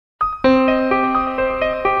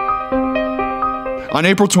On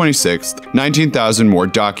April 26th, 19,000 more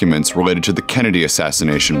documents related to the Kennedy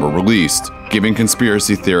assassination were released, giving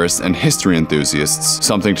conspiracy theorists and history enthusiasts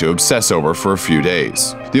something to obsess over for a few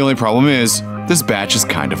days. The only problem is, this batch is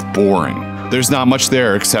kind of boring. There's not much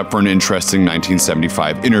there except for an interesting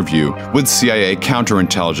 1975 interview with CIA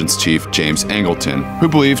counterintelligence chief James Angleton, who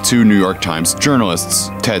believed two New York Times journalists,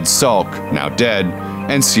 Ted Salk, now dead,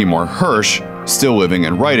 and Seymour Hersh, still living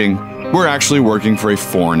and writing, were actually working for a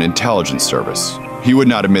foreign intelligence service. He would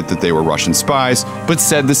not admit that they were Russian spies, but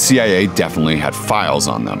said the CIA definitely had files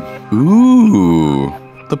on them. Ooh,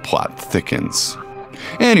 the plot thickens.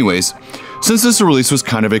 Anyways, since this release was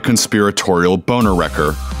kind of a conspiratorial boner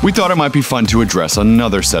wrecker, we thought it might be fun to address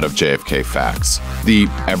another set of JFK facts, the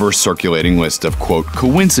ever-circulating list of, quote,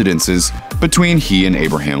 coincidences between he and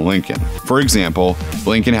Abraham Lincoln. For example,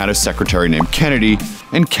 Lincoln had a secretary named Kennedy,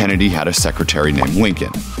 and Kennedy had a secretary named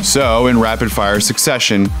Lincoln. So, in rapid-fire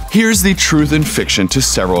succession, here's the truth and fiction to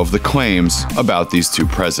several of the claims about these two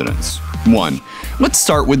presidents. 1. Let's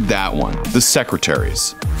start with that one, the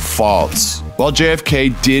secretaries. False. While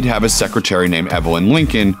JFK did have a secretary named Evelyn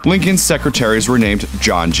Lincoln, Lincoln's secretaries were named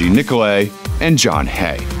John G. Nicolay and John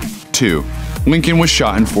Hay. 2. Lincoln was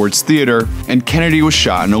shot in Ford's Theater, and Kennedy was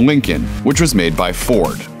shot in a Lincoln, which was made by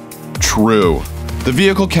Ford. True. The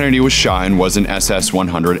vehicle Kennedy was shot in was an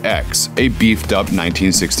SS-100X, a beefed-up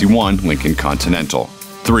 1961 Lincoln Continental.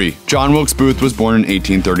 3. John Wilkes Booth was born in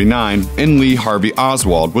 1839, and Lee Harvey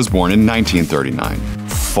Oswald was born in 1939.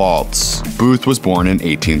 False. Booth was born in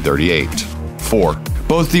 1838. 4.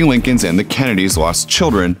 Both the Lincolns and the Kennedys lost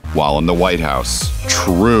children while in the White House.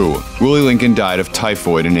 True. Willie Lincoln died of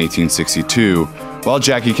typhoid in 1862, while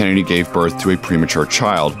Jackie Kennedy gave birth to a premature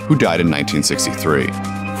child who died in 1963.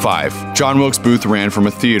 5. John Wilkes Booth ran from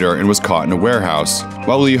a theater and was caught in a warehouse,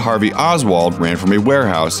 while Lee Harvey Oswald ran from a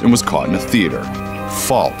warehouse and was caught in a theater.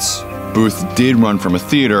 False. Booth did run from a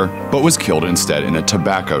theater, but was killed instead in a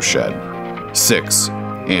tobacco shed. 6.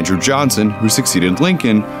 Andrew Johnson, who succeeded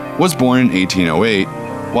Lincoln, was born in 1808,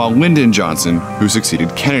 while Lyndon Johnson, who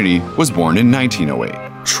succeeded Kennedy, was born in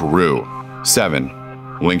 1908. True.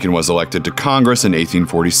 7. Lincoln was elected to Congress in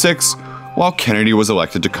 1846, while Kennedy was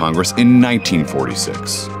elected to Congress in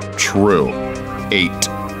 1946. True. 8.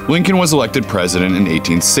 Lincoln was elected president in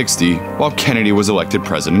 1860, while Kennedy was elected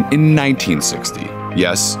president in 1960.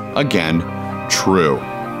 Yes, again, true.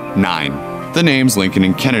 9. The names Lincoln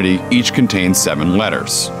and Kennedy each contain 7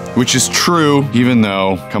 letters, which is true even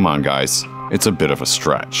though, come on guys, it's a bit of a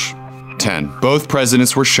stretch. 10. Both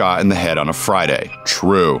presidents were shot in the head on a Friday.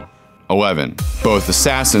 True. 11. Both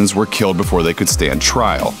assassins were killed before they could stand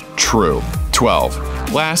trial. True.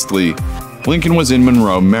 12. Lastly, Lincoln was in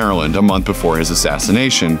Monroe, Maryland a month before his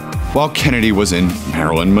assassination, while Kennedy was in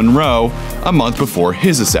Maryland, Monroe a month before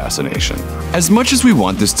his assassination. As much as we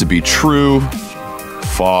want this to be true,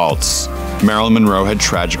 false. Marilyn Monroe had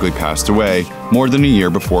tragically passed away more than a year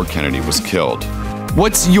before Kennedy was killed.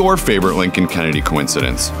 What's your favorite Lincoln-Kennedy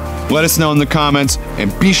coincidence? Let us know in the comments,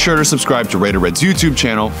 and be sure to subscribe to Raider Red's YouTube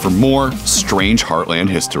channel for more strange Heartland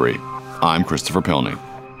history. I'm Christopher Pilney.